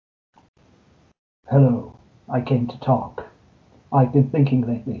Hello, I came to talk. I've been thinking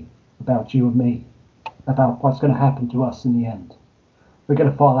lately about you and me, about what's going to happen to us in the end. We're going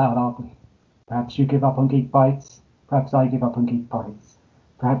to fall out, aren't we? Perhaps you give up on Geek Bites, perhaps I give up on Geek Bites.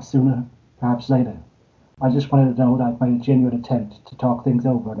 Perhaps sooner, perhaps later. I just wanted to know that I've made a genuine attempt to talk things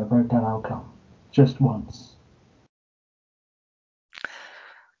over and avert that outcome. Just once.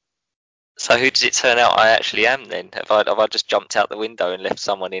 So who does it turn out I actually am then? Have I just jumped out the window and left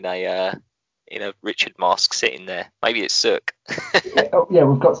someone in a Richard mask sitting there? Maybe it's Sook. Yeah, oh, yeah,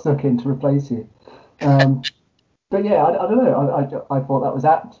 we've got stuck in to replace you. Um, but yeah, I don't know. I thought that was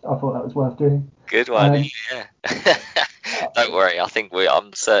apt. I thought that was worth doing. Good one, Um, yeah. uh, Don't worry,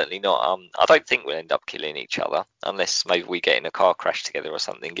 I'm certainly not. I don't think we'll end up killing each other unless maybe we get in a car crash together or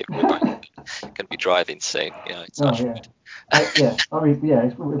something. We're both going to be driving soon, Oh touch yeah, wood. yeah. I mean, yeah.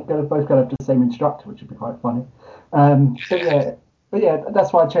 We've both got to have the same instructor, which would be quite funny. But yeah,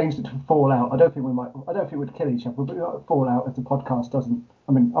 that's why I changed it to Fallout. I don't think we might. I don't think we'd kill each other, but we might Fallout if the podcast doesn't.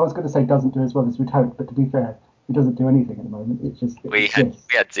 I mean, I was going to say doesn't do as well as we'd hope, but to be fair, it doesn't do anything at the moment. It We had exists.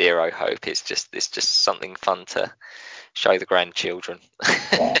 we had zero hope. It's just something fun to show the grandchildren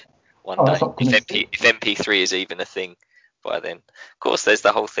Yeah. one Oh, that's day. If optimistic. MP3 is even a thing by then. Of course, there's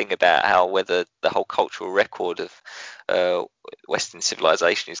the whole thing about how whether the whole cultural record of uh, Western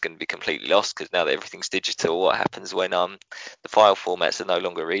civilization is going to be completely lost because now that everything's digital, what happens when the file formats are no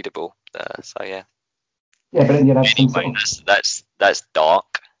longer readable? So yeah. Yeah, but then you'd have some sort Anyway, of that's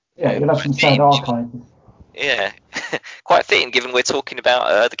dark. yeah, you'd have Quite some sad fitting. archives. Yeah, quite fitting given we're talking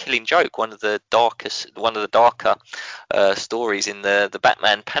about the Killing Joke, one of the darker stories in the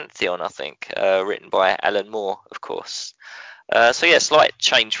Batman pantheon, I think, written by Alan Moore, of course. So yeah, slight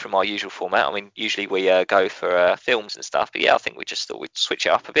change from our usual format. I mean, usually we go for films and stuff, but yeah, I think we just thought we'd switch it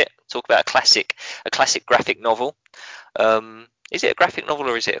up a bit, talk about a classic graphic novel. Is it a graphic novel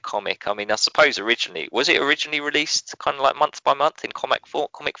or is it a comic? I mean, I suppose was it originally released kind of like month by month in comic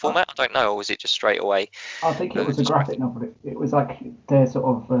Uh, format? I don't know, or was it just straight away? I think it was a Just graphic novel. It was like their sort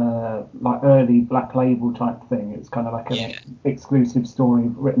of like early Black Label type thing. It was kind of like an yeah, exclusive story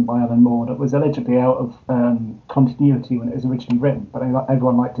written by Alan Moore that was allegedly out of continuity when it was originally written, but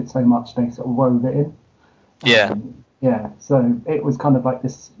everyone liked it so much they sort of wove it in. yeah, Yeah, so it was kind of like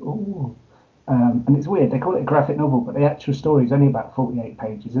this. Ooh. And it's weird. They call it a graphic novel, but the actual story is only about 48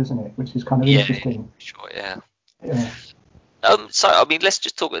 pages, isn't it? Which is kind of yeah, interesting. sure, yeah. Yeah, So I mean, let's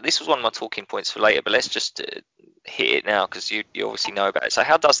just talk. This was one of my talking points for later, but let's just hit it now because you obviously know about it. So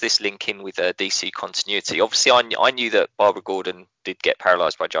how does this link in with DC continuity? Obviously, I knew that Barbara Gordon did get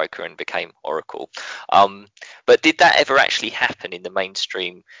paralyzed by Joker and became Oracle. But did that ever actually happen in the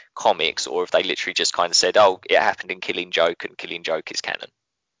mainstream comics, or have they literally just kind of said, "Oh, it happened in Killing Joke, and Killing Joke is canon"?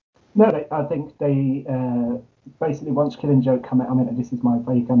 no, I think they basically once Killing Joke come out. I mean, this is my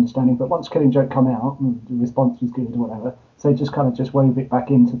vague understanding, but once Killing Joke come out, the response was good or whatever. So they just kind of just wove it back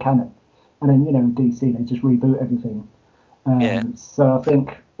into canon, and then DC they just reboot everything. Yeah, So I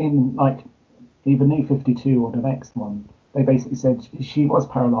think in like either New 52 or the next one, they basically said she was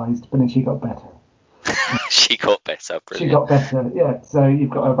paralysed, but then she got better. she got better. She Brilliant. got better, yeah. So you've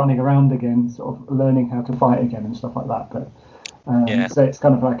got her running around again, sort of learning how to fight again and stuff like that. But Yeah. so it's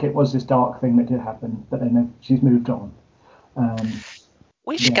kind of like it was this dark thing that did happen, but then she's moved on. Um,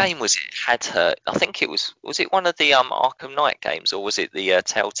 Which yeah, game was it had her? I think was it one of the Arkham Knight games, or was it the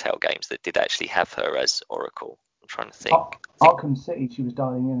Telltale games that did actually have her as Oracle? I'm trying to think. I think Arkham City, she was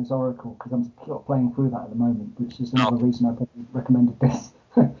dialing in as Oracle because I'm sort of playing through that at the moment, which is oh, another reason I probably recommended this.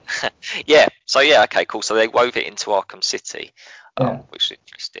 yeah. So yeah, okay, cool. So they wove it into Arkham City, Yeah, which is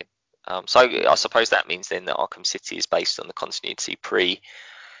interesting. So I suppose that means then that Arkham City is based on the continuity pre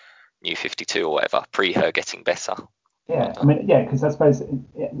New 52 or whatever, pre her getting better. yeah. I Whatnot. mean, yeah, because I suppose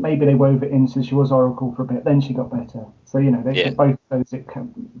maybe they wove it in so she was Oracle for a bit, then she got better. So Yeah, both those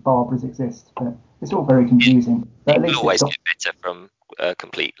Barbaras exist, but it's all very yeah. confusing. But at People least it's always got get better from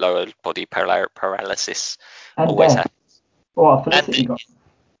complete lower body paralysis. and Always death. happens. Well, And Felicity got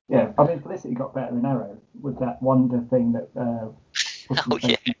yeah. I mean, Felicity got better in Arrow with that wonder thing that what's his oh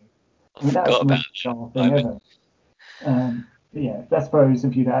yeah, face made. I I mean, that was forgot the about most bizarre that thing moment. ever. But yeah, that's for those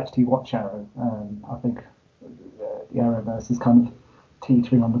of you that actually watch Arrow. I think the Arrowverse is kind of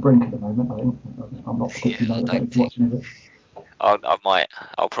teetering on the brink at the moment. I think I'm not Yeah, particularly I don't motivated to think watch any of it. I might.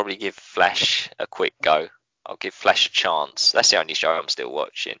 I'll probably give Flash a quick go. I'll give Flash a chance. That's the only show I'm still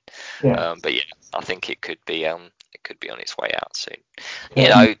watching. Yeah, But yeah, I think it could be on its way out soon.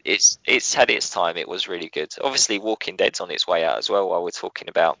 certainly. It's had its time. It was really good. Obviously, Walking Dead's on its way out as well. While we're talking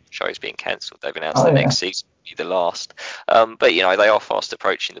about shows being cancelled, they've announced Oh the yeah, next season. be the last. But you know, they are fast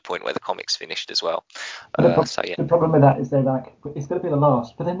approaching the point where the comic's finished as well. But So yeah. the problem with that is they're like, it's going to be the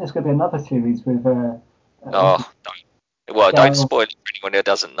last, but then there's going to be another series with Oh, don't Daryl. spoil it for anyone who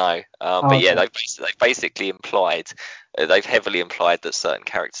doesn't know. Oh, But yeah, okay. they've basically implied, they've heavily implied that certain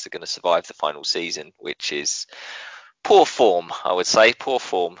characters are going to survive the final season, which is poor form, I would say. Poor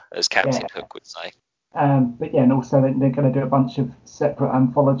form, as Yeah. Captain Hook would say. But yeah, and also they're going to do a bunch of separate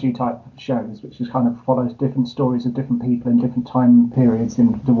anthology type shows, which is kind of follows different stories of different people in different time periods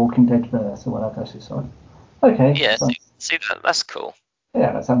in the Walking Dead verse or whatever. So it's like, okay, Yeah, so see that? That's cool.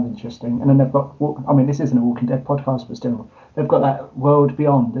 yeah, that sounds interesting. And then they've got, I mean, this isn't a Walking Dead podcast, but still, they've got that World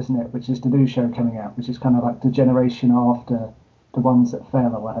Beyond, isn't it? Which is the new show coming out, which is kind of like the generation after the ones that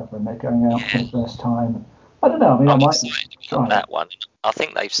fell or whatever, and they're going out for Yeah, the first time. I don't know. I mean, I I'm might excited about try it. that one. I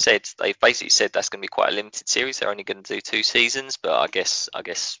think they've basically said that's going to be quite a limited series. They're only going to do 2 seasons, but I guess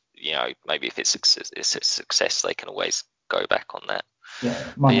you know, maybe if it's a success, they can always go back on that. Yeah,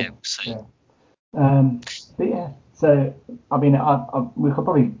 But might yeah, not. we'll see. Yeah. But yeah, so I mean, we could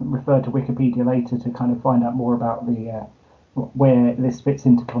probably refer to Wikipedia later to kind of find out more about the where this fits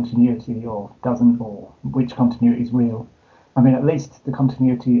into continuity or doesn't, or which continuity is real. I mean, at least the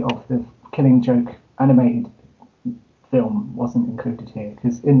continuity of the Killing Joke animated film wasn't included here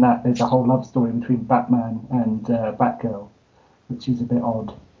because in that there's a whole love story between Batman and Batgirl, which is a bit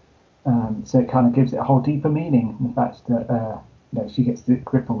odd. So it kind of gives it a whole deeper meaning. The fact that she gets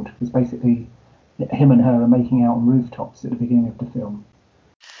crippled because basically him and her are making out on rooftops at the beginning of the film.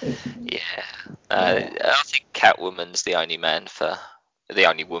 It's Yeah, yeah, I think Catwoman's the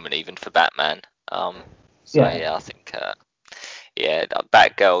only woman even for Batman. So yeah, yeah, I think yeah,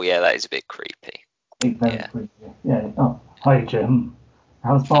 Batgirl, yeah, that is a bit creepy. it's very Yeah. creepy. Yeah. Oh, hi Jim.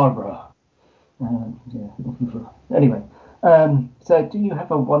 How's Barbara? Yeah. Anyway, so do you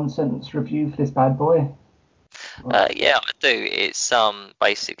have a one sentence review for this bad boy? Yeah, I do. It's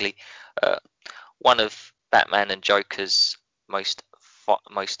basically uh, one of Batman and Joker's most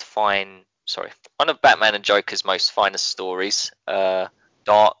fine. Sorry, one of Batman and Joker's most finest stories.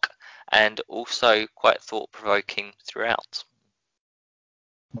 Dark and also quite thought provoking throughout.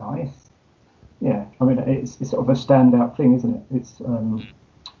 Nice. Yeah. I mean, it's sort of a standout thing, isn't it? It's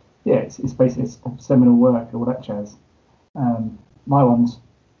yeah, it's basically it's seminal work, all that jazz. My one's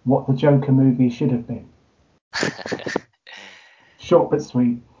what the Joker movie should have been. Short but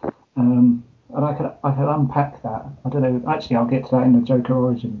sweet. And I could unpack that. I don't know. Actually, I'll get to that in the Joker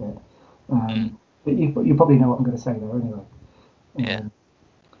origin bit. Mm, But you probably know what I'm going to say there anyway. yeah. Um,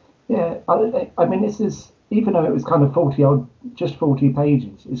 yeah, I mean, this is even though it was kind of 40 odd, just 40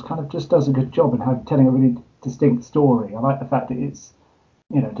 pages, it's kind of just does a good job in telling a really distinct story. I like the fact that it's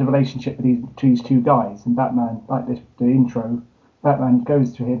the relationship between these two guys and Batman, like the intro. Batman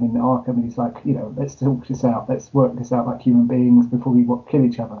goes to him in Arkham and he's like, let's talk this out, let's work this out like human beings before we kill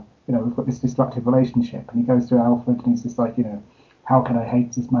each other. We've got this destructive relationship, and he goes to Alfred and he's just like, how can I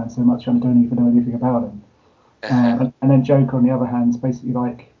hate this man so much? I don't even know anything about him. And then Joker, on the other hand, is basically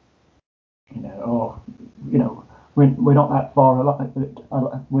like, oh, we're not that far alike,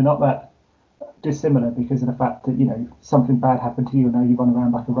 we're not that dissimilar because of the fact that something bad happened to you and now you run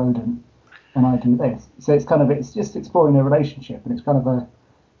around like a rodent and I do this. So it's just exploring their relationship, and it's kind of a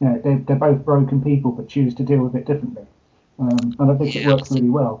they're both broken people but choose to deal with it differently, and I think it Yeah, works really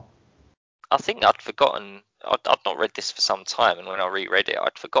well. I think I'd forgotten. I'd not read this for some time, and when I reread it,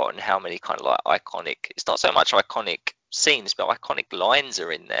 I'd forgotten how many kind of like iconic. It's not so much iconic scenes, but iconic lines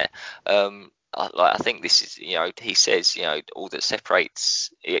are in there. I think this is, he says, all that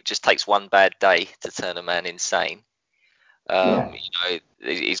separates. It just takes one bad day to turn a man insane. Yeah,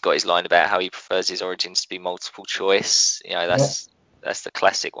 He's got his line about how he prefers his origins to be multiple choice. yeah, That's the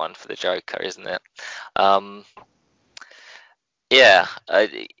classic one for the Joker, isn't it? Um, yeah,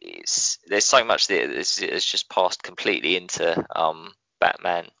 there's so much that it's just passed completely into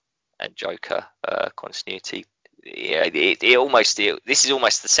Batman and Joker continuity. Yeah, this is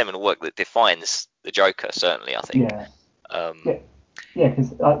almost the seminal work that defines the Joker. Certainly, I think. yeah, Um, yeah. Yeah,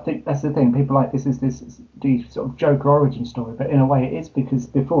 because I think that's the thing. People like this the sort of Joker origin story, but in a way it is because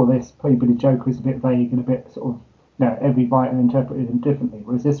before this, probably the Joker is a bit vague and a bit sort of every writer interpreted him differently.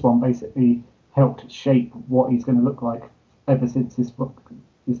 Whereas this one basically helped shape what he's going to look like ever since this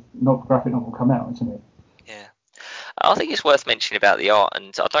not graphic novel come out, isn't it? yeah. I think it's worth mentioning about the art,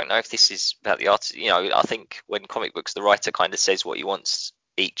 and I don't know if this is about the art. I think when comic books, the writer kind of says what he wants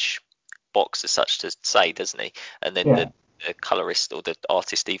each box as such to say, doesn't he? And then Yeah, the colorist or the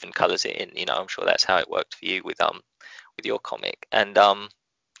artist even colors it in. I'm sure that's how it worked for you with your comic. And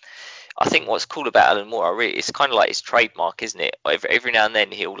I think what's cool about Alan Moore, it's kind of like his trademark, isn't it? Every now and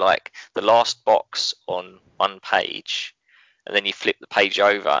then he'll like the last box on one page, and then you flip the page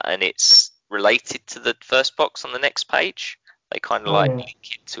over, and it's related to the first box on the next page. They kind of Oh like yeah.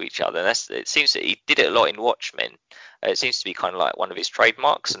 link into each other. It seems that he did it a lot in Watchmen. It seems to be kind of like one of his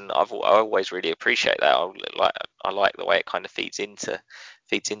trademarks, and I always really appreciate that. I like the way it kind of feeds into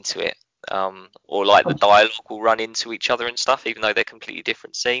it. Or like the I'm, dialogue will run into each other and stuff, even though they're completely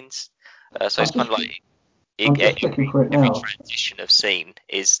different scenes. So I'm it's kind just of like I'm just flicking for it every now. transition of scene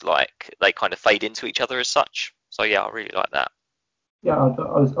is like they kind of fade into each other as such. So yeah, I really like that. Yeah, I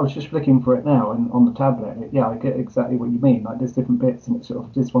was just flicking for it now, and on the tablet, yeah, I get exactly what you mean. Like there's different bits, and it sort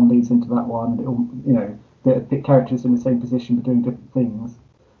of this one leads into that one, and it'll, the characters in the same position but doing different things.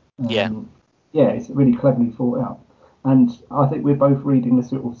 Yeah, Um, yeah, it's really cleverly thought out. And I think we're both reading the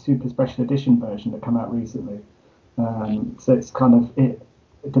sort of super special edition version that came out recently. So it's kind of it.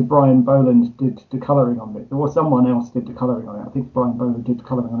 Brian Boland did the colouring on it, or someone else did the colouring on it. I think Brian Boland did the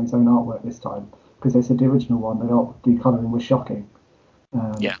colouring on his own artwork this time because they said the original one, the colouring was shocking.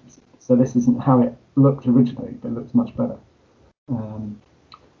 yeah, So this isn't how it looked originally, but it looks much better. Um,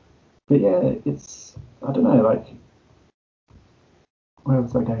 but yeah, it's I don't know, like where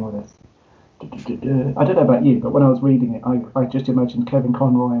was I going with this? I don't know about you, but when I was reading it, I just imagined Kevin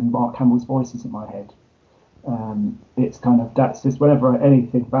Conroy and Mark Hamill's voices in my head. It's kind of that's just whenever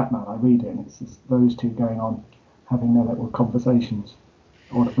anything Batman I read it, and it's just those two going on having their little conversations,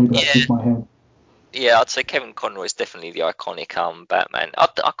 or maybe that's yeah. just my head. Yeah, I'd say Kevin Conroy is definitely the iconic Batman.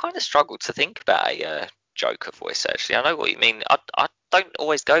 I kind of struggle to think about a Joker voice actually. I know what you mean. I don't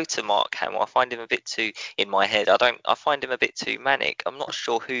always go to Mark Hamill. I find him a bit too in my head. I find him a bit too manic. I'm not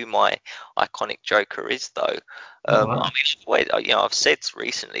sure who my iconic Joker is though. Oh I wow! mean, I've said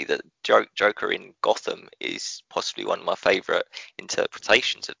recently that Joker in Gotham is possibly one of my favourite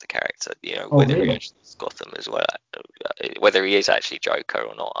interpretations of the character. Oh Whether he really? actually is Gotham as well, whether he is actually Joker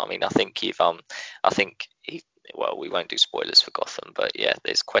or not. I mean, I think he. Well, we won't do spoilers for Gotham, but yeah,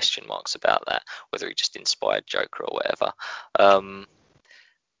 there's question marks about that, whether he just inspired Joker or whatever. Um,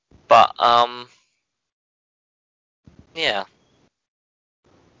 but yeah,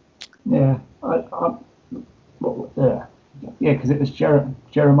 Yeah, well, yeah, because it was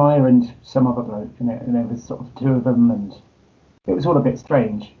Jeremiah and some other bloke, and there was sort of two of them, and it was all a bit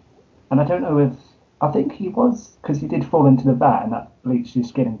strange. And I don't know if I think he was because he did fall into the vat and that bleached his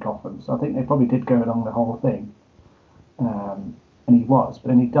skin in Gotham. So I think they probably did go along the whole thing. And he was, but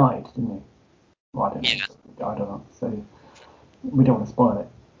then he died, didn't he? Well, I don't know. yeah, He died or not. So we don't want to spoil it.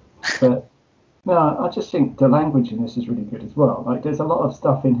 But no, I just think the language in this is really good as well. Like, there's a lot of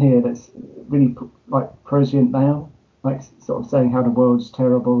stuff in here that's really like prescient now, like sort of saying how the world's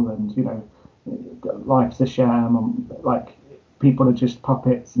terrible and life's a sham and like people are just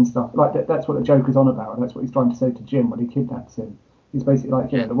puppets and stuff. Like that's what the Joker's on about. That's what he's trying to say to Jim when he kidnaps him. He's basically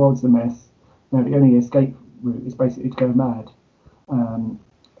like, yeah, the world's a mess. The only escape route is basically to go mad. Um,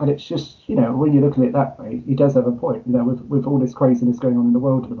 and it's just, when you look at it that way, he does have a point. With all this craziness going on in the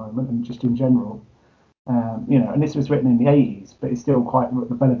world at the moment and just in general, and this was written in the 80s, but it's still quite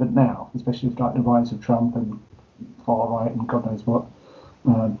relevant now, especially with like the rise of Trump and far right and God knows what.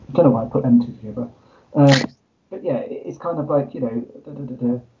 I don't know why I put them two together. But yeah, it's kind of like,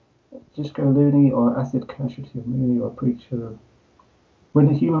 just go loony or acid casualty of Mooney or preacher. When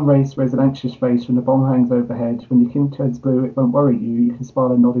the human race wears an anxious face when the bomb hangs overhead, when your king turns blue, it won't worry you, you can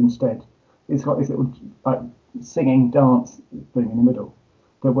smile and nod instead. It's got this little like singing dance thing in the middle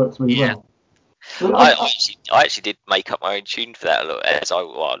that works really yeah. well. But I actually did make up my own tune for that a little.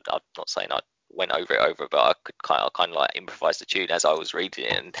 I'm not saying I went over, but I could kind of like improvise the tune as I was reading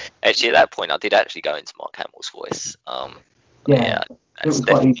it. And actually, at that point, I did actually go into Mark Hamill's voice. yeah, Yeah, it that's was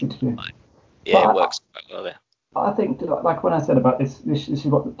quite definitely easy to do. like, yeah, But it works quite well there. I think, like when I said about this is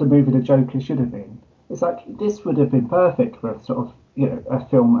what the movie The Joker should have been. It's like this would have been perfect for a sort of a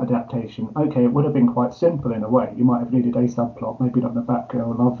film adaptation. Okay, it would have been quite simple in a way. You might have needed a subplot, maybe not the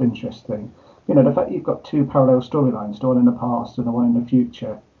Batgirl love interest thing. The fact you've got two parallel storylines, the one in the past and the one in the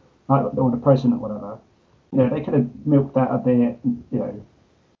future, like, or the present or whatever. They could have milked that a bit.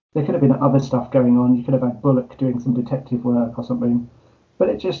 There could have been other stuff going on. You could have had Bullock doing some detective work or something, but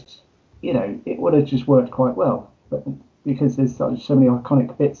it just, it would have just worked quite well. But because there's so many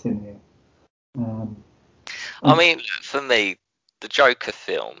iconic bits in here, um, I and mean, for me, the Joker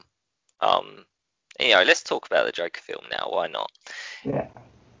film. Um, let's talk about the Joker film now. Why not? yeah,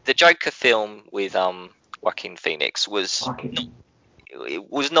 The Joker film with Joaquin Phoenix was fucking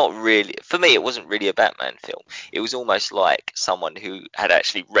it was not really, for me, it wasn't really a Batman film. It was almost like someone who had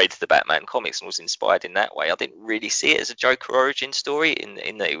actually read the Batman comics and was inspired in that way. I didn't really see it as a Joker origin story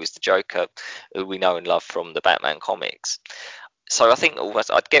in that it was the Joker who we know and love from the Batman comics. So I think almost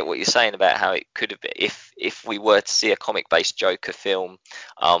I'd get what you're saying about how it could have been if we were to see a comic based Joker film.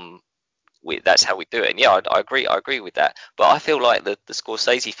 That's how we do it. And yeah, I agree with that. But I feel like the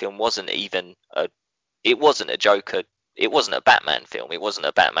Scorsese film it wasn't a Joker. It wasn't a Batman film. It wasn't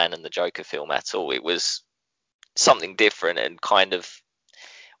a Batman and the Joker film at all. It was something different and kind of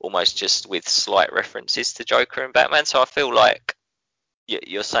almost just with slight references to Joker and Batman. So I feel like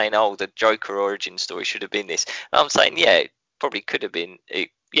you're saying, oh, the Joker origin story should have been this. And I'm saying, yeah, it probably could have been.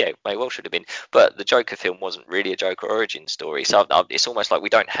 Yeah, may well should have been. But the Joker film wasn't really a Joker origin story. So it's almost like we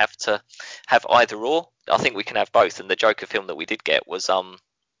don't have to have either or. I think we can have both. And the Joker film that we did get was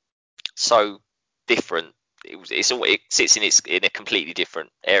so different. It sits in a completely different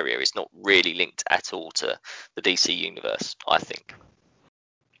area. It's not really linked at all to the DC universe, I think.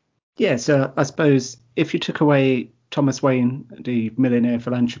 Yeah, so I suppose if you took away Thomas Wayne, the millionaire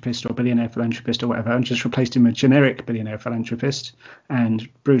philanthropist or billionaire philanthropist or whatever, and just replaced him with generic billionaire philanthropist, and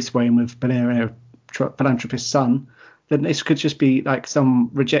Bruce Wayne with billionaire philanthropist's son, then this could just be like some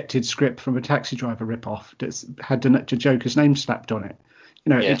rejected script from a Taxi Driver ripoff that's had the Joker's name slapped on it.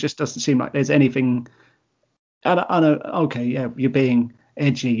 It just doesn't seem like there's anything. I know, okay, yeah, you're being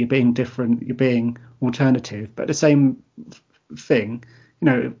edgy, you're being different, you're being alternative, but the same thing,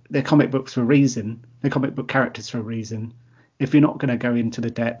 they're comic books for a reason, they're comic book characters for a reason. If you're not going to go into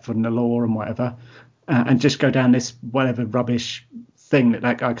the depth and the lore and whatever, and just go down this whatever rubbish thing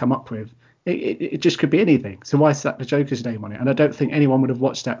that guy come up with, it just could be anything. So why slap the Joker's name on it? And I don't think anyone would have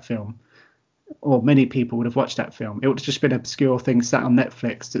watched that film, or many people would have watched that film. It would have just been an obscure thing sat on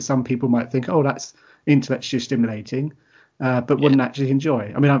Netflix that some people might think, oh, that's intellectually stimulating, but wouldn't actually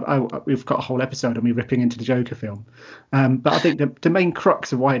enjoy. I mean, we've got a whole episode on me ripping into the Joker film. But I think the main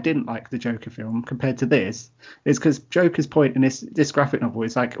crux of why I didn't like the Joker film compared to this is because Joker's point in this graphic novel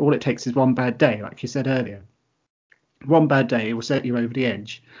is like, all it takes is one bad day, like you said earlier. One bad day will set you over the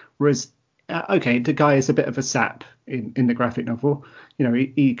edge. Whereas, okay, the guy is a bit of a sap in the graphic novel.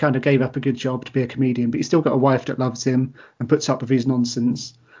 He kind of gave up a good job to be a comedian, but he's still got a wife that loves him and puts up with his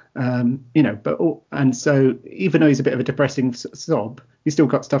nonsense. And so even though he's a bit of a depressing sob, he's still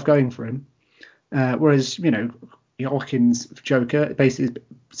got stuff going for him. Whereas, Hawkins Joker basically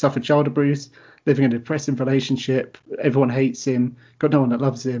suffered child abuse, living in a depressing relationship. Everyone hates him, got no one that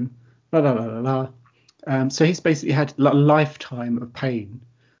loves him, la la la la la. So he's basically had a lifetime of pain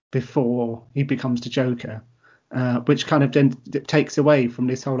before he becomes the Joker, which kind of then takes away from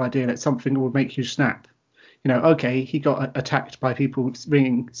this whole idea that something will make you snap. Okay, he got attacked by people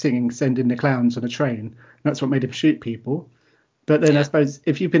singing, Sending the Clowns on a train. That's what made him shoot people. But then I suppose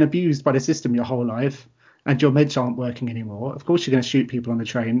if you've been abused by the system your whole life and your meds aren't working anymore, of course you're going to shoot people on the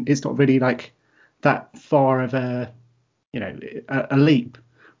train. It's not really like that far of a leap.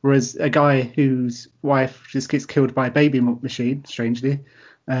 Whereas a guy whose wife just gets killed by a baby milk machine, strangely,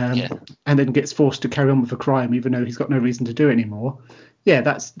 and then gets forced to carry on with a crime even though he's got no reason to do it anymore. Yeah,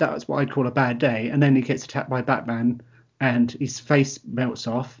 that's what I'd call a bad day. And then he gets attacked by Batman and his face melts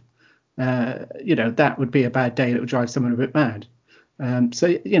off. That would be a bad day that would drive someone a bit mad.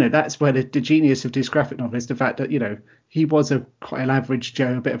 So that's where the genius of this graphic novel is the fact that, he was quite an average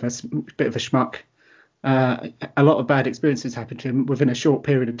Joe, a bit of a schmuck. A lot of bad experiences happened to him within a short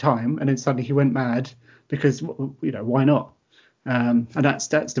period of time. And then suddenly he went mad because, why not? And that's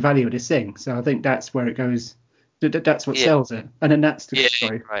the value of this thing. So I think that's where it goes. That's what sells it, and then that's the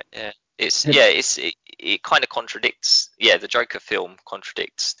story. Right. Yeah, it kind of contradicts. Yeah, the Joker film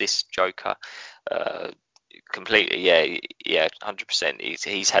contradicts this Joker completely. Yeah, 100%.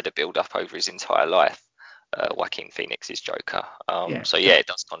 He's had a build up over his entire life. Joaquin Phoenix's Joker. So yeah, it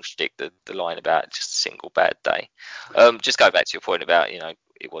does contradict the line about just a single bad day. Just go back to your point about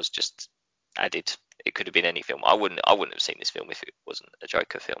it was just added. It could have been any film. I wouldn't have seen this film if it wasn't a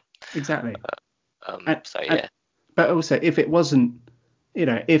Joker film. Exactly. So yeah. But also, if it wasn't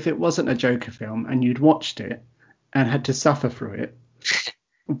a Joker film and you'd watched it and had to suffer through it,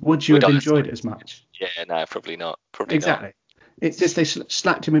 would you have enjoyed it as much? Yeah, no, probably not. Exactly. Not. It's just they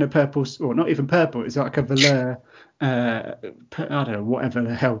slapped him in a purple, or not even purple. It's like a velour, I don't know, whatever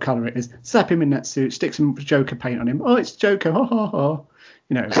the hell colour it is. Slap him in that suit, stick some Joker paint on him. Oh, it's Joker, ha ha ha.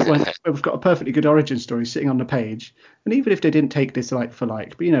 When we've got a perfectly good origin story sitting on the page. And even if they didn't take this like for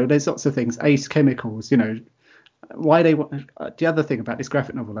like, but there's lots of things. Ace Chemicals, why they want. The other thing about this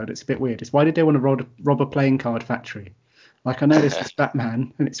graphic novel, though, that's a bit weird, is why did they want to rob a playing card factory? Like, I know this is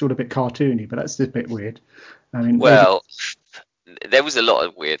Batman and it's all a bit cartoony, but that's just a bit weird. I mean, well, there was a lot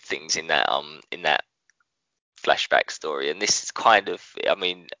of weird things in that flashback story, and this is kind of, I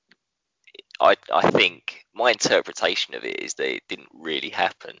mean, I think my interpretation of it is that it didn't really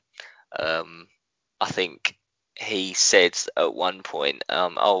happen. I think he said at one point,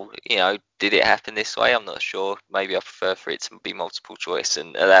 "Oh, did it happen this way? I'm not sure. Maybe I prefer for it to be multiple choice."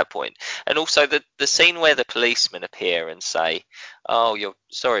 And at that point, and also the scene where the policemen appear and say, "Oh, you're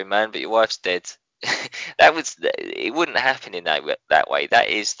sorry, man, but your wife's dead." It wouldn't happen in that way. That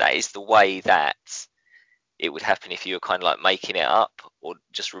is the way that it would happen if you were kind of like making it up or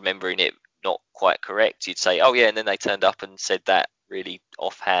just remembering it not quite correct. You'd say, "Oh yeah," and then they turned up and said that really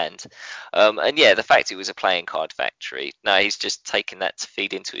offhand. And yeah, the fact it was a playing card factory. No, he's just taken that to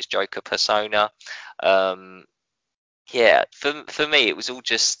feed into his Joker persona. Yeah, for me, it was all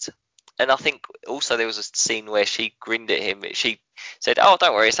just. And I think also there was a scene where she grinned at him. She said, "Oh,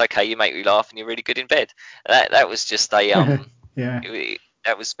 don't worry, it's okay. You make me laugh, and you're really good in bed." That was just a Yeah.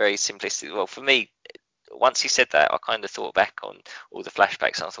 that was very simplistic. Well, for me, once he said that, I kind of thought back on all the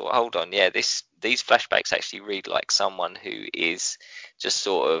flashbacks, and I thought, hold on, yeah, these flashbacks actually read like someone who is just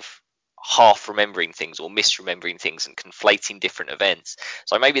sort of half remembering things or misremembering things and conflating different events.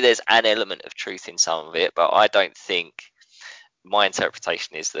 So maybe there's an element of truth in some of it, but I don't think, my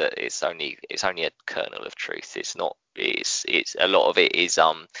interpretation is that it's only a kernel of truth. It's not. It's a lot of it is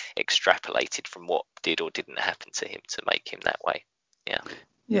extrapolated from what did or didn't happen to him to make him that way. Yeah.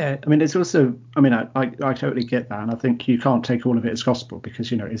 Yeah, I mean, there's also, I mean, I totally get that, and I think you can't take all of it as gospel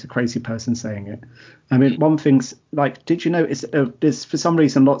because it's a crazy person saying it. I mean, one thing's like, did you notice there's for some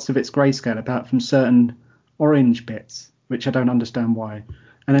reason lots of it's grayscale apart from certain orange bits, which I don't understand why.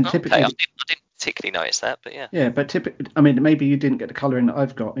 And then typically, I didn't particularly notice that, but yeah. Yeah, but typically, I mean, maybe you didn't get the colouring that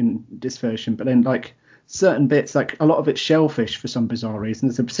I've got in this version, but then like certain bits, like a lot of it's shellfish for some bizarre reason.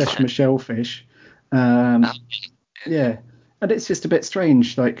 There's obsession with shellfish. Yeah. And it's just a bit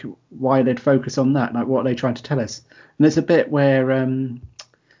strange, like why they'd focus on that, like what are they trying to tell us? And there's a bit where I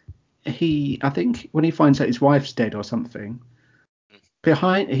think when he finds out his wife's dead or something,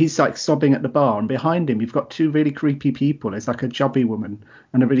 he's like sobbing at the bar, and behind him you've got two really creepy people. There's like a chubby woman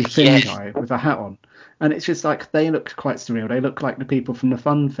and a really thin guy with a hat on, and it's just like they look quite surreal. They look like the people from the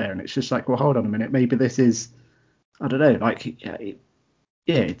fun fair, and it's just like, well, hold on a minute, maybe this is, I don't know, like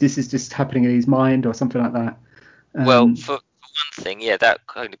this is just happening in his mind or something like that. Well, for one thing, yeah, that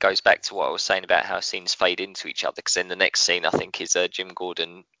kind of goes back to what I was saying about how scenes fade into each other. Because then the next scene, I think, is Jim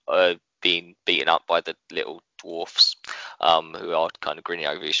Gordon being beaten up by the little dwarfs, who are kind of grinning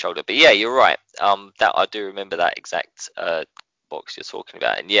over his shoulder. But yeah, you're right. That I do remember that exact box you're talking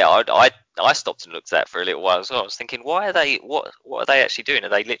about. And yeah, I stopped and looked at that for a little while as well. I was thinking, why are they? What are they actually doing? Are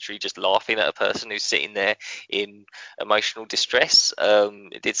they literally just laughing at a person who's sitting there in emotional distress?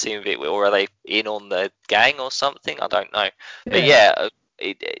 It did seem a bit, or are they in on the gang or something? I don't know. But yeah,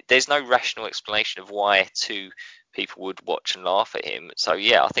 there's no rational explanation of why two people would watch and laugh at him. So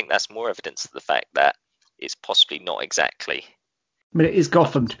yeah, I think that's more evidence of the fact that it's possibly not exactly. I mean, it is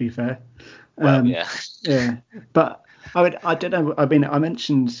Gotham, to be fair. Well, yeah. Yeah, but I don't know. I mean, I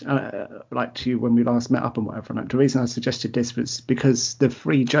mentioned like to you when we last met up and whatever. And the reason I suggested this was because the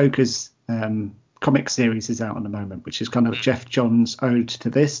Free Jokers comic series is out at the moment, which is kind of Jeff Johns' ode to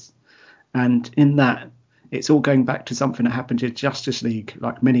this. And in that, it's all going back to something that happened to Justice League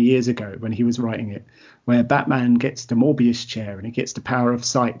like many years ago when he was writing it, where Batman gets the Morbius chair and he gets the power of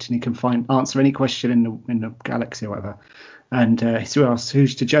sight and he can answer any question in the galaxy or whatever. And he asks,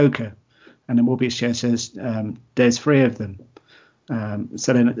 "Who's the Joker?" And the Morbius chair says, "There's three of them."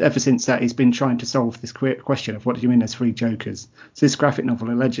 So then ever since that, he's been trying to solve this question of what do you mean there's three Jokers? So this graphic novel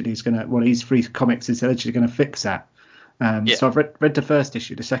allegedly is going to, well, these three comics is allegedly going to fix that. So I've read the first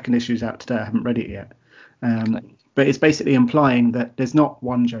issue. The second issue is out today. I haven't read it yet. But it's basically implying that there's not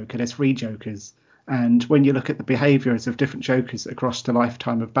one Joker, there's three Jokers. And when you look at the behaviours of different Jokers across the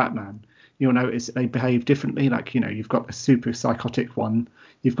lifetime of Batman, you'll notice they behave differently. Like, you've got the super psychotic one,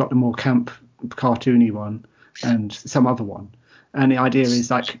 you've got the more camp, cartoony one, and some other one. And the idea is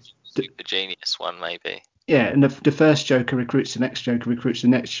like the genius one, maybe. Yeah, and the first Joker recruits the next Joker, recruits the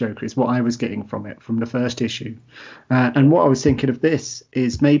next Joker is what I was getting from it, from the first issue. And what I was thinking of this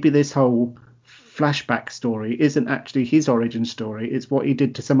is maybe this whole flashback story isn't actually his origin story. It's what he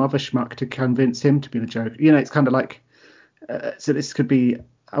did to some other schmuck to convince him to be the Joker. It's kind of like, so this could be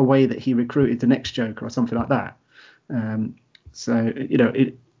a way that he recruited the next Joker or something like that. But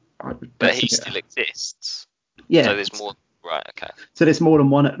he still exists. Yeah. So there's more. Right. Okay. So there's more than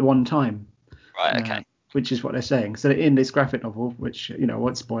one at one time. Right. Okay. Which is what they're saying. So in this graphic novel, which I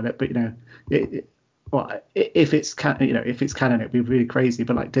won't spoil it, but if it's canon, it'd be really crazy.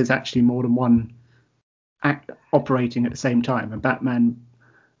 But like, there's actually more than one operating at the same time, and Batman,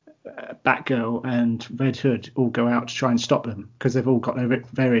 Batgirl, and Red Hood all go out to try and stop them because they've all got their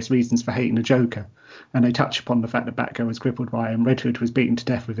various reasons for hating the Joker, and they touch upon the fact that Batgirl was crippled by him, Red Hood was beaten to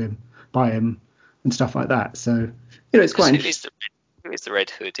death by him, and stuff like that. So it's quite interesting. Who is the Red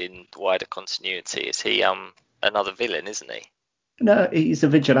Hood in the wider continuity? Is he another villain, isn't he? No, he's a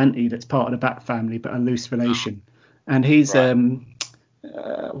vigilante that's part of the Bat family, but a loose relation, and he's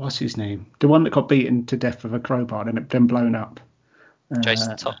Right. What's his name? The one that got beaten to death with a crowbar and then blown up.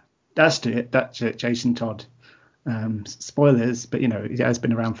 Jason Todd. That's it, Jason Todd. Spoilers, but it has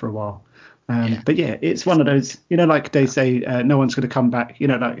been around for a while. But yeah, it's one of those, like they say, no one's going to come back,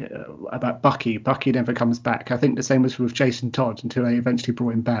 about Bucky. Bucky never comes back. I think the same was with Jason Todd until they eventually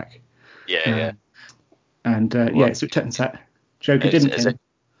brought him back. Yeah. And so it turns out Joker didn't kill him.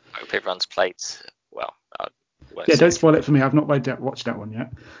 I hope everyone's played. Well, don't spoil it for me. I've not watched that one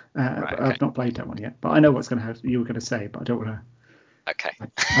yet. Right, okay. I've not played that one yet. But I know what's going to happen. You were going to say, but I don't want to. Okay.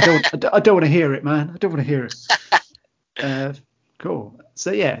 I don't want to hear it, man. I don't want to hear it. Cool.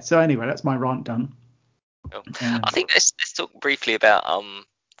 So anyway, that's my rant done. Cool. I think let's talk briefly about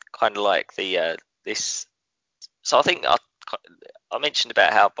kind of like the this. So I think I mentioned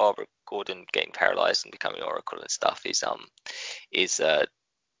about how Barbara Gordon getting paralyzed and becoming Oracle and stuff is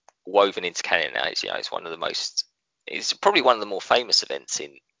woven into canon now. It's one of the most. It's probably one of the more famous events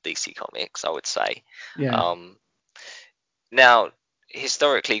in DC Comics, I would say. Yeah. Now,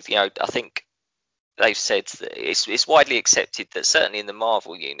 historically, I think they've said that it's widely accepted that certainly in the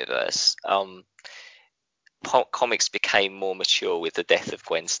Marvel universe, comics became more mature with the death of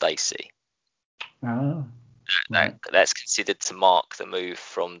Gwen Stacy. Oh. Right. That's considered to mark the move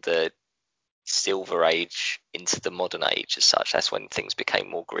from the Silver Age into the modern age as such. That's when things became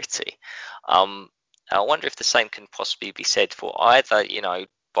more gritty. I wonder if the same can possibly be said for either,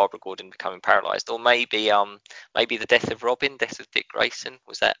 Barbara Gordon becoming paralyzed, or maybe the death of Robin, death of Dick Grayson.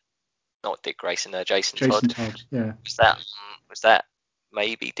 Was that not Dick Grayson? Jason Todd. Yeah. Was that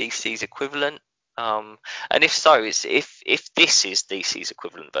maybe DC's equivalent? And if so, if this is DC's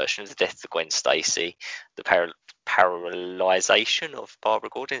equivalent version of the death of Gwen Stacy, the paralyzation of Barbara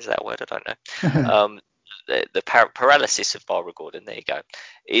Gordon, is that a word? I don't know. The paralysis of Barbara Gordon, there you go.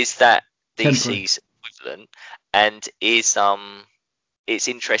 Is that DC's equivalent? And is it's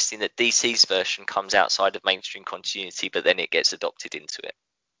interesting that DC's version comes outside of mainstream continuity, but then it gets adopted into it.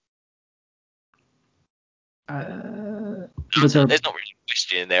 There's not really a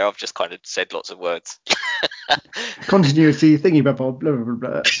question in there. I've just kind of said lots of words. Continuity, thinking about Bob, blah, blah,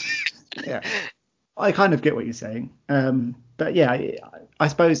 blah. Yeah. I kind of get what you're saying. But yeah, I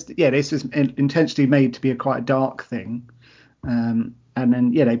suppose, this was intentionally made to be quite a dark thing. And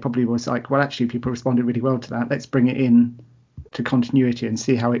then, they probably was like, well, actually, people responded really well to that. Let's bring it in to continuity and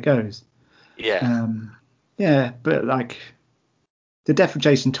see how it goes. Yeah. But like, the death of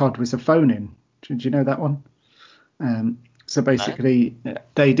Jason Todd was a phone-in. Did you know that one? So basically,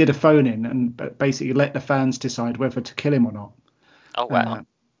 they did a phone-in and basically let the fans decide whether to kill him or not. Oh, wow.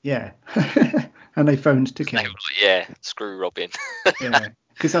 And they phoned to kill him. Yeah, screw Robin. Yeah,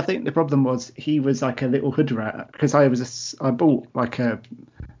 because I think the problem was he was like a little hood rat. Because I bought like a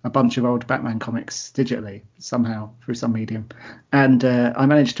bunch of old Batman comics digitally somehow through some medium, and I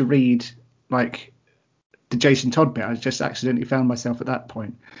managed to read like the Jason Todd bit. I just accidentally found myself at that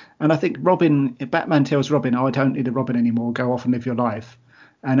point. And I think Batman tells Robin, "Oh, I don't need a Robin anymore. Go off and live your life."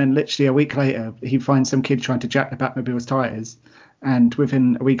 And then literally a week later, he finds some kid trying to jack the Batmobile's tires. And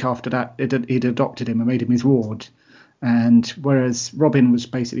within a week after that, he'd adopted him and made him his ward. And whereas Robin was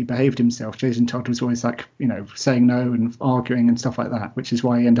basically behaved himself, Jason Todd was always like, saying no and arguing and stuff like that, which is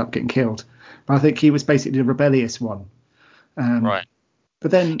why he ended up getting killed. But I think he was basically the rebellious one. Right. But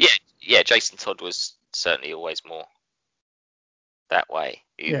then... Yeah, Jason Todd was certainly always more that way.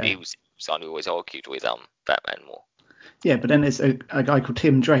 He was someone who always argued with Batman more. Yeah, but then there's a guy called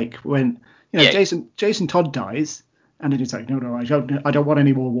Tim Drake. When Jason Todd dies, and then he's like, no, I don't want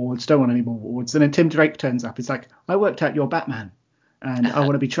any more awards. Don't want any more awards. And then Tim Drake turns up. He's like, I worked out your Batman, and I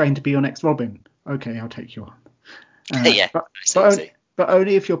want to be trained to be your next Robin. Okay, I'll take you on. But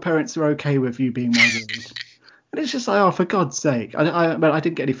only if your parents are okay with you being my ward. And it's just like, oh, for God's sake. I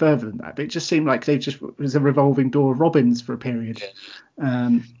didn't get any further than that. But it just seemed like it was a revolving door of Robins for a period. Yeah.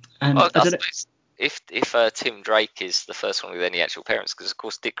 If Tim Drake is the first one with any actual parents, because of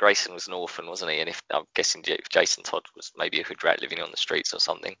course Dick Grayson was an orphan, wasn't he? And if I'm guessing Jason Todd was maybe a hood rat living on the streets or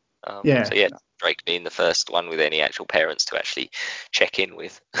something. So Drake being the first one with any actual parents to actually check in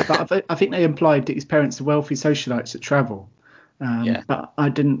with. But I think they implied that his parents are wealthy socialites that travel. But I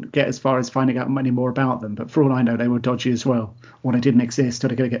didn't get as far as finding out any more about them. But for all I know, they were dodgy as well, or they didn't exist, or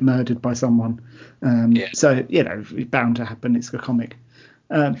they're going to get murdered by someone. So it's bound to happen. It's a comic.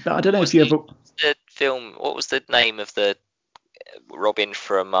 But I don't know if you ever. The film. What was the name of the Robin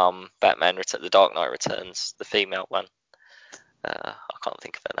from Batman? The Dark Knight Returns, the female one. I can't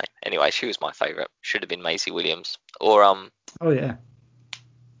think of her name. Anyway, she was my favourite. Should have been Maisie Williams, or Oh yeah.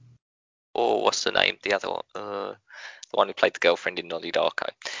 Or what's the name? The other one. The one who played the girlfriend in Nolly Darko.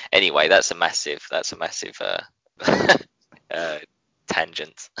 Anyway, that's a massive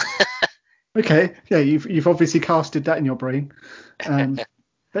tangent. Okay, yeah, you've obviously casted that in your brain,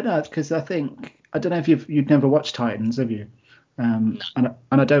 but no, because I don't know if you've never watched Titans, have you? No. And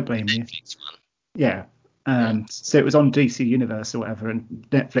I don't blame you. Yeah. So it was on DC Universe or whatever, and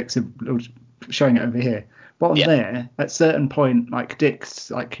Netflix are showing it over here. But on there, at certain point, like Dick's,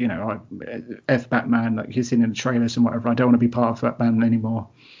 like, F Batman, like he's seen in the trailers and whatever. I don't want to be part of Batman anymore.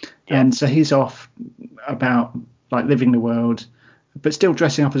 Yeah. And so he's off about like living the world, but still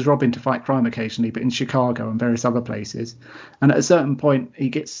dressing up as Robin to fight crime occasionally, but in Chicago and various other places. And at a certain point, he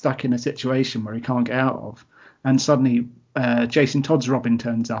gets stuck in a situation where he can't get out of, and suddenly Jason Todd's Robin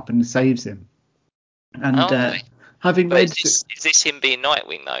turns up and saves him. And having read, is this him being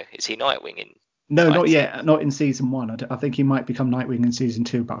Nightwing though? Is he Nightwing in? No, not yet. Not in season 1. I think he might become Nightwing in season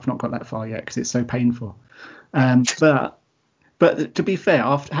 2, but I've not got that far yet because it's so painful. But to be fair,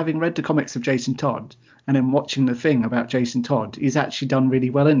 after having read the comics of Jason Todd and then watching the thing about Jason Todd, he's actually done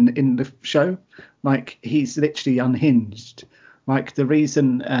really well in the show. Like, he's literally unhinged. Like, the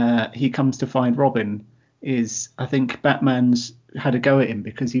reason he comes to find Robin is, I think Batman's had a go at him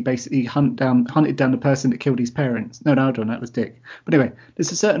because he basically hunted down the person that killed his parents. No, that was Dick. But anyway,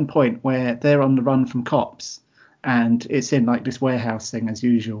 there's a certain point where they're on the run from cops, and it's in like this warehouse thing as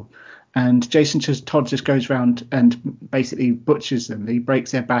usual. And Jason Todd just goes around and basically butchers them. He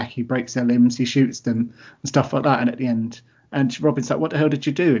breaks their back, he breaks their limbs, he shoots them and stuff like that. And at the end, and Robin's like, "What the hell did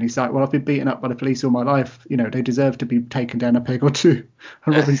you do?" And he's like, "Well, I've been beaten up by the police all my life. They deserve to be taken down a peg or two."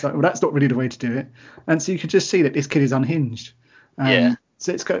 And Robin's like, "Well, that's not really the way to do it." And so you could just see that this kid is unhinged.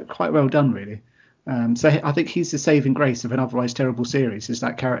 So it's quite well done, really. So I think he's the saving grace of an otherwise terrible series, is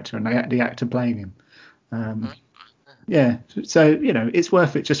that character and the actor playing him. Yeah, so it's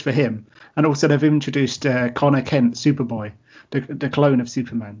worth it just for him. And also they've introduced Connor Kent, Superboy, the clone of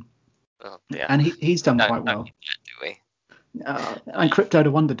Superman. Oh, yeah. And he's done quite well. Do we? And Crypto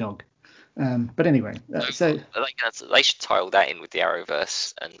the Wonder Dog. But anyway, so they should tie all that in with the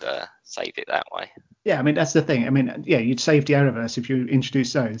Arrowverse and save it that way. Yeah, I mean, that's the thing. I mean, yeah, you'd save the Arrowverse if you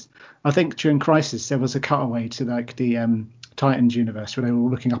introduce those. I think during Crisis there was a cutaway to like the Titans universe where they were all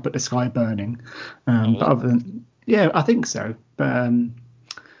looking up at the sky burning. But other than, yeah, I think so. But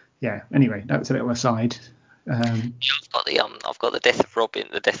yeah, anyway, that was a little aside. I've got the Death of Robin,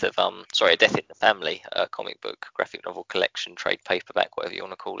 A Death in the Family comic book, graphic novel collection, trade paperback, whatever you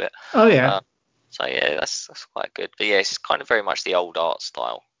want to call it. Oh yeah. So yeah, that's quite good. But yeah, it's kind of very much the old art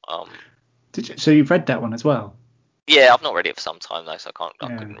style. So you've read that one as well? Yeah, I've not read it for some time though, so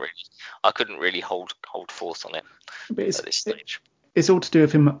I couldn't really hold forth on it at this stage. It's all to do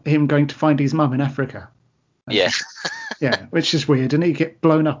with him going to find his mum in Africa. Yeah. Yeah, which is weird. And he gets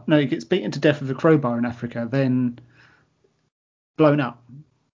blown up. No, he gets beaten to death with a crowbar in Africa, then blown up,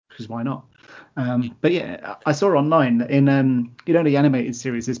 because why not? But yeah, I saw online that in the animated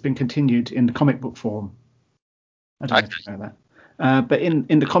series has been continued in the comic book form. I don't know if you know that. But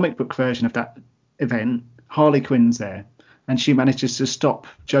in the comic book version of that event, Harley Quinn's there, and she manages to stop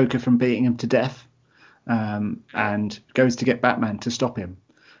Joker from beating him to death, and goes to get Batman to stop him.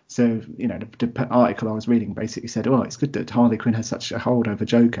 So, the article I was reading basically said, "Oh, it's good that Harley Quinn has such a hold over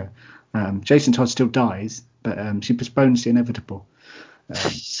Joker." Jason Todd still dies, but she postpones the inevitable.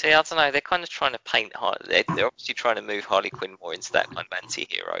 See, I don't know. They're kind of trying to paint. They're obviously trying to move Harley Quinn more into that kind of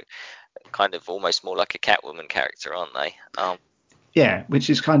anti-hero, kind of almost more like a Catwoman character, aren't they? Yeah, which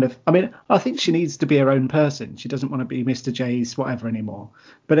is kind of. I mean, I think she needs to be her own person. She doesn't want to be Mr. J's whatever anymore.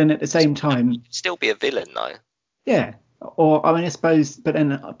 But then at the same time, still be a villain though. Yeah. Or, I mean, I suppose, but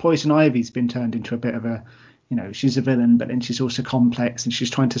then Poison Ivy's been turned into a bit of a, she's a villain, but then she's also complex and she's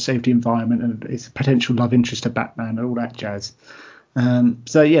trying to save the environment and it's a potential love interest of Batman and all that jazz.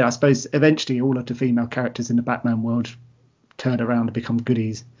 So, yeah, I suppose eventually all of the female characters in the Batman world turn around and become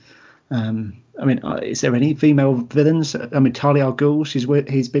goodies. I mean, is there any female villains? I mean, Talia al Ghul,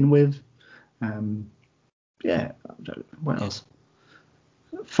 he's been with. Yeah, what else?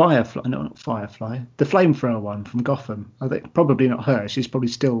 Firefly, no, not Firefly, the flamethrower one from Gotham. I think probably not her. She's probably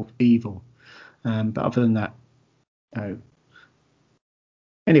still evil. But other than that, no.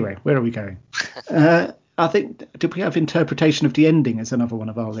 Anyway, where are we going? I think, did we have interpretation of the ending as another one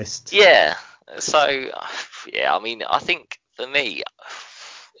of our lists? Yeah. So, yeah, I mean, I think for me,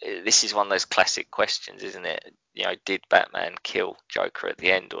 this is one of those classic questions, isn't it? You know, did Batman kill Joker at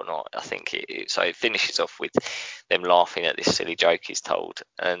the end or not? I think it finishes off with them laughing at this silly joke he's told,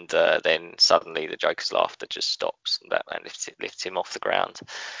 and then suddenly the Joker's laughter just stops, and Batman lifts him off the ground,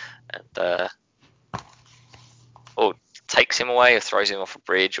 and or takes him away or throws him off a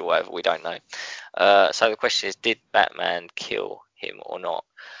bridge or whatever. We don't know. So the question is, did Batman kill him or not?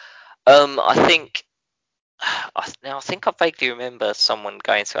 I think. I think I vaguely remember someone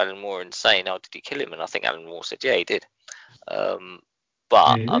going to Alan Moore and saying, "Oh, did he kill him?" And I think Alan Moore said, "Yeah, he did." But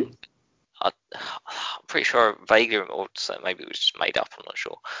Really? I'm pretty sure I vaguely remember, or so maybe it was just made up. I'm not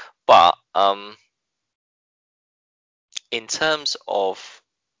sure. But in terms of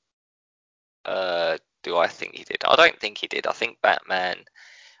do I think he did? I don't think he did. I think Batman.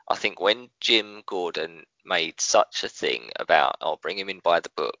 I think when Jim Gordon made such a thing about, "Oh, bring him in by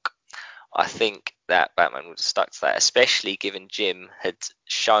the book," I think that Batman would have stuck to that, especially given Jim had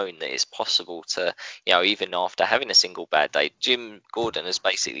shown that it's possible to, even after having a single bad day, Jim Gordon has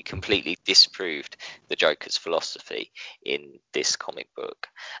basically completely disproved the Joker's philosophy in this comic book.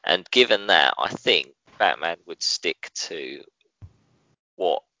 And given that, I think Batman would stick to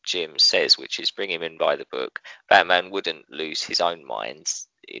what Jim says, which is bring him in by the book. Batman wouldn't lose his own mind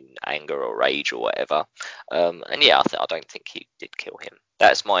in anger or rage or whatever. And yeah, I don't think he did kill him.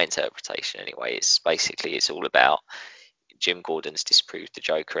 That's my interpretation anyway. It's all about Jim Gordon's disproved the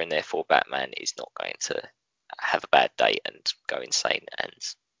Joker, and therefore Batman is not going to have a bad day and go insane and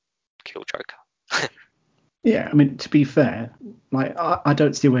kill Joker. Yeah, I mean, to be fair, like I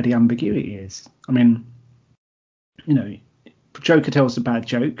don't see where the ambiguity is. I mean, Joker tells a bad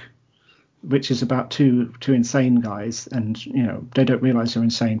joke, which is about two insane guys, and they don't realize they're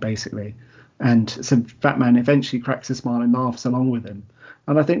insane basically. And so Batman eventually cracks a smile and laughs along with him.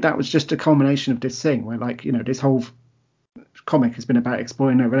 And I think that was just a culmination of this thing where, like, this whole comic has been about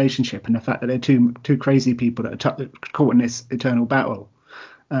exploring their relationship and the fact that they're two crazy people that are caught in this eternal battle.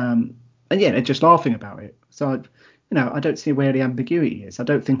 And yeah, they're just laughing about it. So I don't see where the ambiguity is. I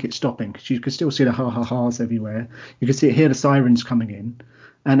don't think it's stopping, because you can still see the ha-ha-has everywhere. You can hear the sirens coming in.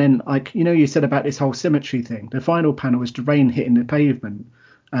 And then, like, you said about this whole symmetry thing. The final panel is the rain hitting the pavement.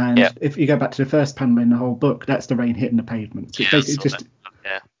 And if you go back to the first panel in the whole book, that's the rain hitting the pavement. So it's basically just...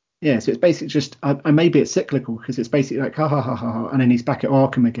 Yeah, so it's basically just... maybe it's cyclical, because it's basically like, ha-ha-ha-ha, and then he's back at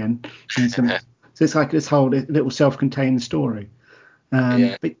Arkham again. And so it's like this whole little self-contained story.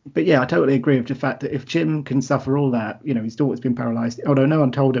 But yeah, I totally agree with the fact that if Jim can suffer all that, his daughter's been paralyzed, although no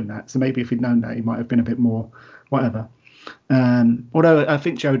one told him that, so maybe if he'd known that, he might have been a bit more whatever. Although I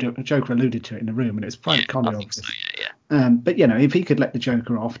think Joker alluded to it in the room, and it's quite clearly obvious. So, but if he could let the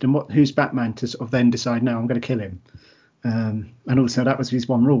Joker off, then who's Batman to sort of then decide, no, I'm going to kill him? And also that was his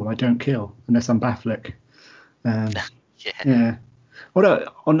one rule: I don't kill unless I'm Batfleck. Yeah.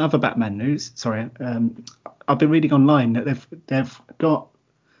 Although on other Batman news, I've been reading online that they've got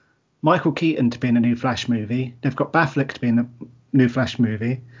Michael Keaton to be in a new Flash movie. They've got Batfleck to be in a new Flash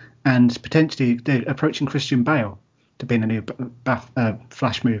movie, and potentially they're approaching Christian Bale to be in a new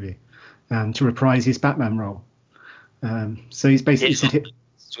Flash movie to reprise his Batman role. So he's basically said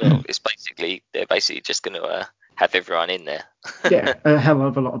they're basically just going to have everyone in there. Yeah, a hell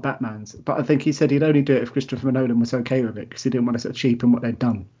of a lot of Batmans. But I think he said he'd only do it if Christopher Nolan was okay with it, because he didn't want to sort of cheapen what they'd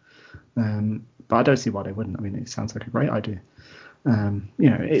done. But I don't see why they wouldn't. I mean, it sounds like a great idea.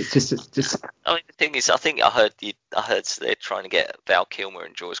 It's just. I mean, the thing is, I think I heard they're trying to get Val Kilmer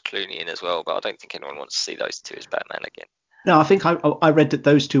and George Clooney in as well, but I don't think anyone wants to see those two as Batman again. No, I think I read that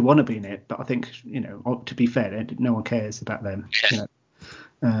those two want to be in it, but I think to be fair, no one cares about them.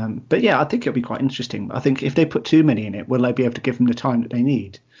 But yeah, I think it'll be quite interesting. I think if they put too many in it, will they be able to give them the time that they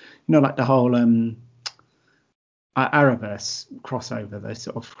need? Like the whole Arrowverse crossover, the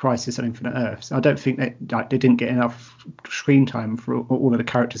sort of Crisis on Infinite Earths. I don't think they didn't get enough screen time for all of the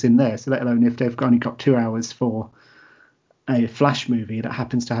characters in there. So let alone if they've only got 2 hours for a Flash movie that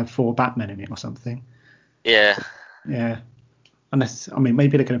happens to have 4 Batmen in it or something. Yeah. Yeah. Unless, I mean,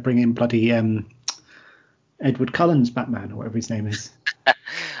 maybe they're going to bring in bloody Edward Cullen's Batman or whatever his name is.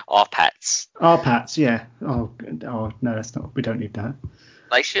 Pats, yeah. Oh no, that's not. We don't need that.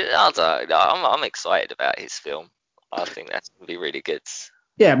 They should. I don't know. I'm excited about his film. I think that's going to be really good.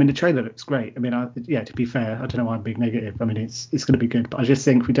 Yeah, I mean the trailer looks great. I mean, to be fair, I don't know why I'm being negative. I mean, it's going to be good, but I just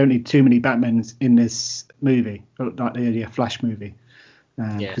think we don't need too many Batmans in this movie, like the earlier Flash movie,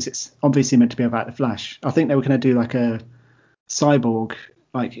 because it's obviously meant to be about the Flash. I think they were going to do like a Cyborg.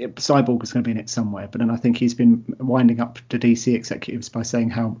 Like Cyborg was going to be in it somewhere, but then I think he's been winding up the DC executives by saying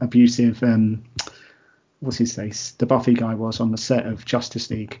how abusive what's his face, the Buffy guy was on the set of Justice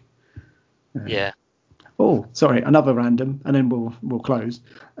League. Yeah. Oh, sorry, another random, and then we'll close.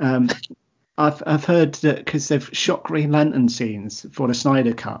 I've heard that because they've shot Green Lantern scenes for the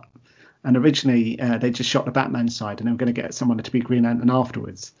Snyder Cut, and originally they just shot the Batman side, and they were going to get someone to be Green Lantern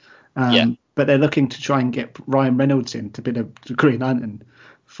afterwards. But they're looking to try and get Ryan Reynolds in to be the Green Lantern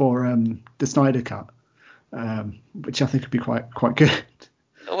for the Snyder Cut, which I think would be quite good.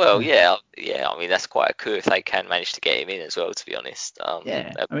 Well, yeah. I mean, that's quite a coup if they can manage to get him in as well. To be honest,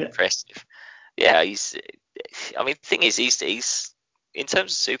 that'd be impressive. Yeah, I mean, the thing is, he's in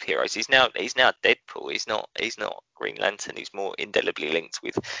terms of superheroes, he's now Deadpool. He's not Green Lantern. He's more indelibly linked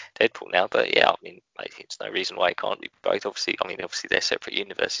with Deadpool now. But yeah, I mean, it's no reason why he can't be both. Obviously, they're separate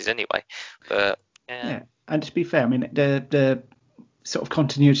universes anyway. But yeah. And to be fair, I mean, the sort of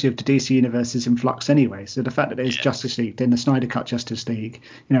continuity of the DC universe is in flux anyway. So the fact that there's Justice League, then the Snyder Cut Justice League,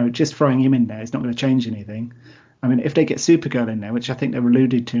 just throwing him in there is not going to change anything. I mean, if they get Supergirl in there, which I think they were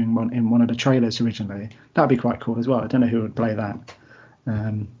alluded to in one of the trailers originally, that'd be quite cool as well. I don't know who would play that.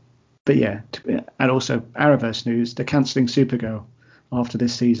 But yeah, and also Arrowverse news, they're cancelling Supergirl after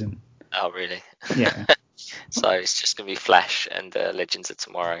this season. Oh, really? Yeah. So it's just going to be Flash and Legends of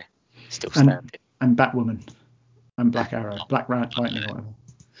Tomorrow still standing. And Batwoman and Black Arrow, Black Lightning or whatever.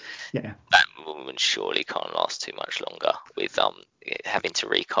 Yeah. Batwoman surely can't last too much longer with having to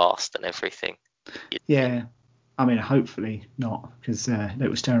recast and everything. Yeah. I mean, hopefully not, because it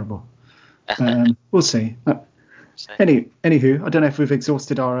was terrible. We'll see. Anywho, I don't know if we've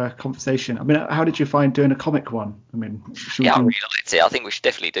exhausted our conversation. I mean, how did you find doing a comic one? I mean, I really liked it. I think we should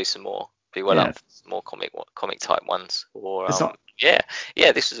definitely do some more. Be up for some more comic type ones. Or this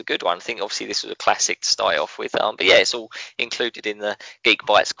was a good one. I think obviously this was a classic to start off with. But yeah, it's all included in the Geek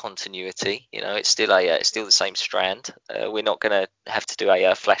Bites continuity. It's still the same strand. We're not going to have to do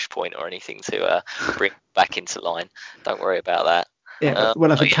a flashpoint or anything to bring back into line. Don't worry about that. Yeah,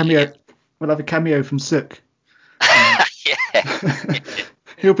 we'll have a cameo. Yeah. We'll have a cameo from Sook. Yeah.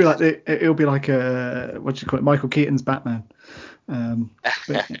 He'll be like what do you call it, Michael Keaton's Batman. I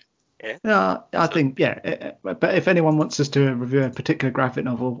think but if anyone wants us to review a particular graphic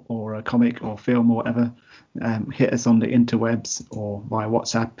novel or a comic or film or whatever, hit us on the interwebs or via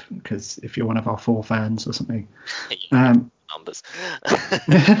WhatsApp, because if you're one of our 4 fans or something, numbers.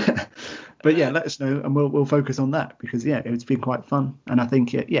 But yeah, let us know and we'll focus on that, because it's been quite fun, and I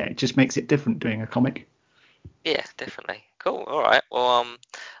think it just makes it different doing a comic. Yeah, definitely. Cool. All right. Well,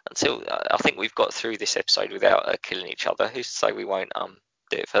 until I think we've got through this episode without killing each other. Who's to say we won't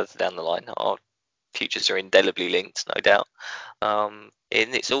do it further down the line? Our futures are indelibly linked, no doubt. And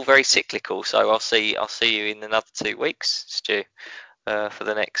it's all very cyclical. So I'll see you in another 2 weeks, Stu, for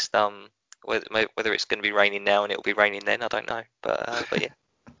the next whether it's going to be raining now and it'll be raining then, I don't know. But yeah.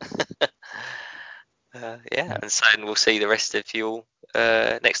 And so we'll see the rest of you all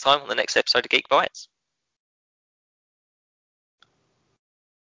next time on the next episode of Geek Bites.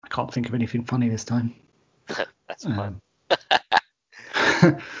 I can't think of anything funny this time. That's fine.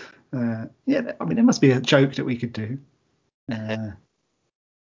 Yeah, I mean, there must be a joke that we could do. Hey,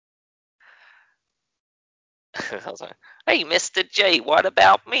 Mr. J, what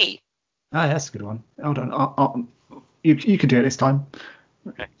about me? That's a good one. Hold on. You can do it this time.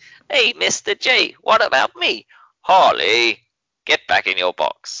 Okay. Hey, Mr. J, what about me? Harley, get back in your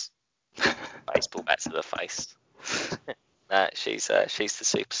box. Baseball bat to the face. Nah, she's the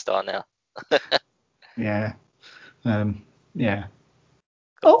superstar now. Yeah. Yeah.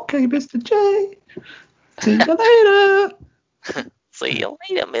 Okay, Mr. J. See you later. See you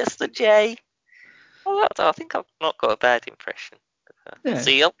later, Mr. J. Oh, I think I've not got a bad impression.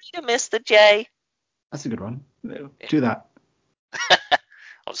 See you later, Mr. J. That's a good one. Do that.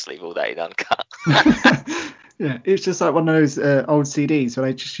 I'll just leave all that in uncut. Yeah, it's just like one of those old CDs where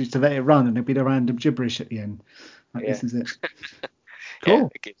they just used to let it run and there'd be the random gibberish at the end. This is it.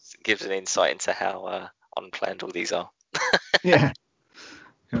 Cool. It gives an insight into how unplanned all these are. Yeah.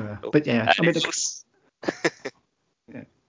 But yeah, I mean,